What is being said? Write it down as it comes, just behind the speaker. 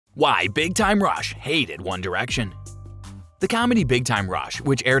Why Big Time Rush hated One Direction. The comedy Big Time Rush,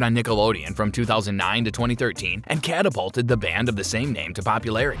 which aired on Nickelodeon from 2009 to 2013 and catapulted the band of the same name to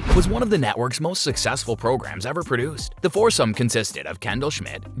popularity, was one of the network's most successful programs ever produced. The foursome consisted of Kendall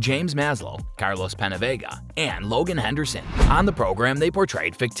Schmidt, James Maslow, Carlos Penavega, and Logan Henderson. On the program, they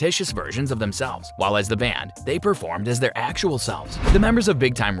portrayed fictitious versions of themselves, while as the band, they performed as their actual selves. The members of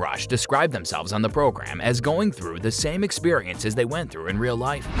Big Time Rush described themselves on the program as going through the same experiences they went through in real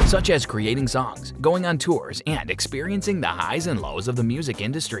life, such as creating songs, going on tours, and experiencing the highs and lows of the music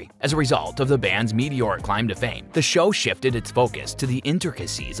industry. As a result of the band's meteoric climb to fame, the show shifted its focus to the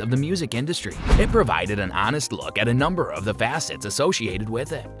intricacies of the music industry. It provided an honest look at a number of the facets associated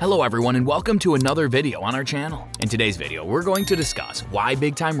with it. Hello everyone and welcome to another video on our channel. In today's video, we're going to discuss why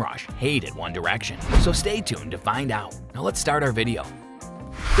Big Time Rush hated One Direction. So stay tuned to find out. Now let's start our video.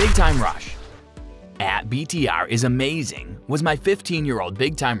 Big Time Rush. @BTR is amazing was my 15-year-old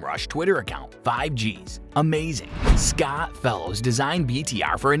Big Time Rush Twitter account, 5Gs. Amazing. Scott Fellows designed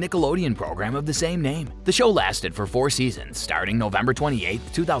BTR for a Nickelodeon program of the same name. The show lasted for 4 seasons, starting November 28,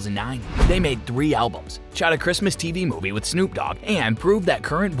 2009. They made 3 albums, shot a Christmas TV movie with Snoop Dogg, and proved that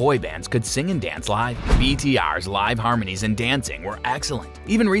current boy bands could sing and dance live. BTR's live harmonies and dancing were excellent.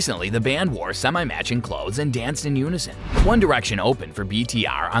 Even recently, the band wore semi-matching clothes and danced in unison. One Direction opened for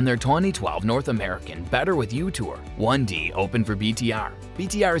BTR on their 2012 North American Better With You tour. 1D opened for BTR.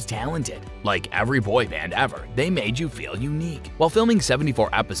 BTR is talented. Like every boy band ever, they made you feel unique. While filming 74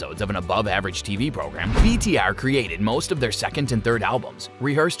 episodes of an above-average TV program, BTR created most of their second and third albums,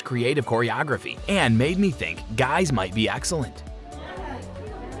 rehearsed creative choreography, and made me think guys might be excellent.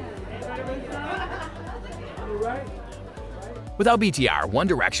 Without BTR, One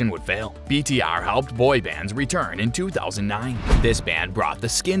Direction would fail. BTR helped boy bands return in 2009. This band brought the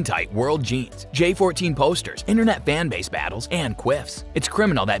skin-tight world jeans, J14 posters, internet fanbase battles, and quiffs. It's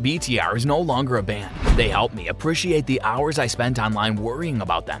criminal that BTR is no longer a band. They helped me appreciate the hours I spent online worrying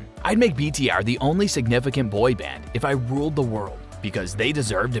about them. I'd make BTR the only significant boy band if I ruled the world, because they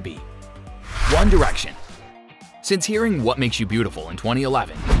deserve to be. One Direction. Since hearing What Makes You Beautiful in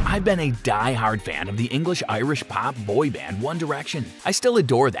 2011, I've been a die-hard fan of the English-Irish pop boy band One Direction. I still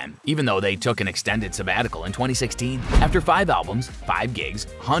adore them, even though they took an extended sabbatical in 2016. After 5 albums, 5 gigs,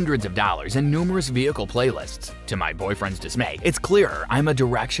 hundreds of dollars, and numerous vehicle playlists, to my boyfriend's dismay, it's clearer I'm a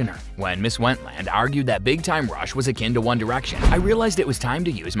Directioner. When Miss Wentland argued that Big Time Rush was akin to One Direction, I realized it was time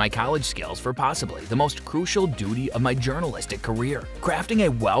to use my college skills for possibly the most crucial duty of my journalistic career, crafting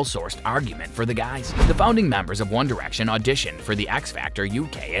a well-sourced argument for the guys. The founding members of One Direction auditioned for the X Factor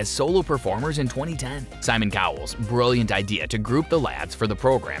UK as solo performers in 2010. Simon Cowell's brilliant idea to group the lads for the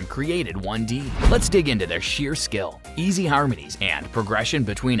program created 1D. Let's dig into their sheer skill, easy harmonies, and progression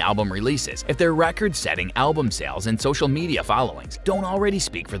between album releases if their record-setting album sales and social media followings don't already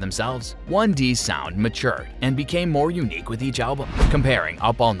speak for themselves. 1D's sound matured and became more unique with each album. Comparing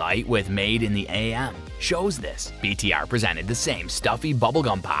Up All Night with Made in the AM shows this. BTR presented the same stuffy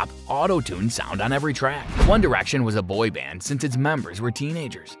bubblegum pop, auto-tuned sound on every track. One Direction was a boy band since its members were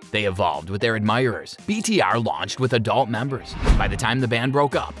teenagers. They evolved with their admirers. BTR launched with adult members. By the time the band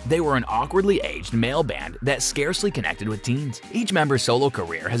broke up, they were an awkwardly aged male band that scarcely connected with teens. Each member's solo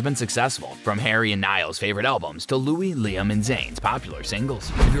career has been successful, from Harry and Niall's favorite albums to Louis, Liam, and Zayn's popular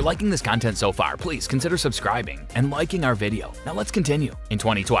singles. If you're liking this content so far, please consider subscribing and liking our video. Now let's continue. In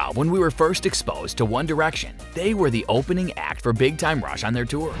 2012, when we were first exposed to One Direction, they were the opening act for Big Time Rush on their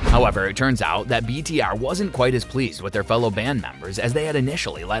tour. However, it turns out that BTR wasn't quite as pleased with their fellow band members as they had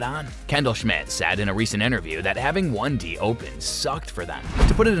initially let on. Kendall Schmidt said in a recent interview that having 1D open sucked for them.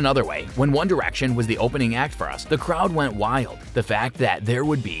 To put it another way, when One Direction was the opening act for us, the crowd went wild. The fact that there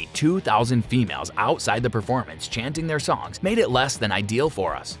would be 2,000 females outside the performance chanting their songs made it less than ideal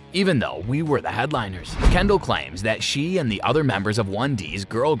for us, even though we were the headliners. Kendall claims that she and the other members of 1D's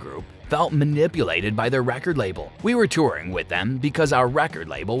girl group felt manipulated by their record label. We were touring with them because our record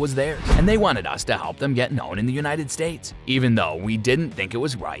label was theirs, and they wanted us to help them get known in the United States. Even though we didn't think it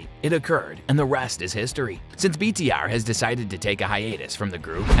was right, it occurred, and the rest is history. Since BTR has decided to take a hiatus from the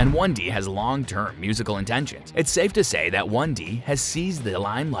group, and 1D has long-term musical intentions, it's safe to say that 1D has seized the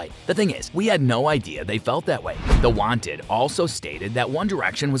limelight. The thing is, we had no idea they felt that way. The Wanted also stated that One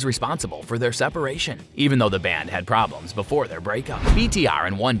Direction was responsible for their separation, even though the band had problems before their breakup. BTR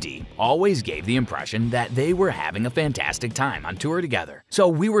and 1D always gave the impression that they were having a fantastic time on tour together, so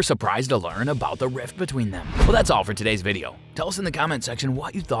we were surprised to learn about the rift between them. Well, that's all for today's video. Tell us in the comment section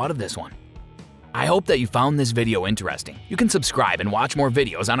what you thought of this one. I hope that you found this video interesting. You can subscribe and watch more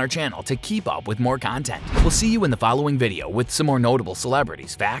videos on our channel to keep up with more content. We'll see you in the following video with some more notable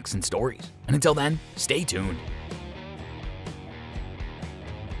celebrities, facts, and stories. And until then, stay tuned.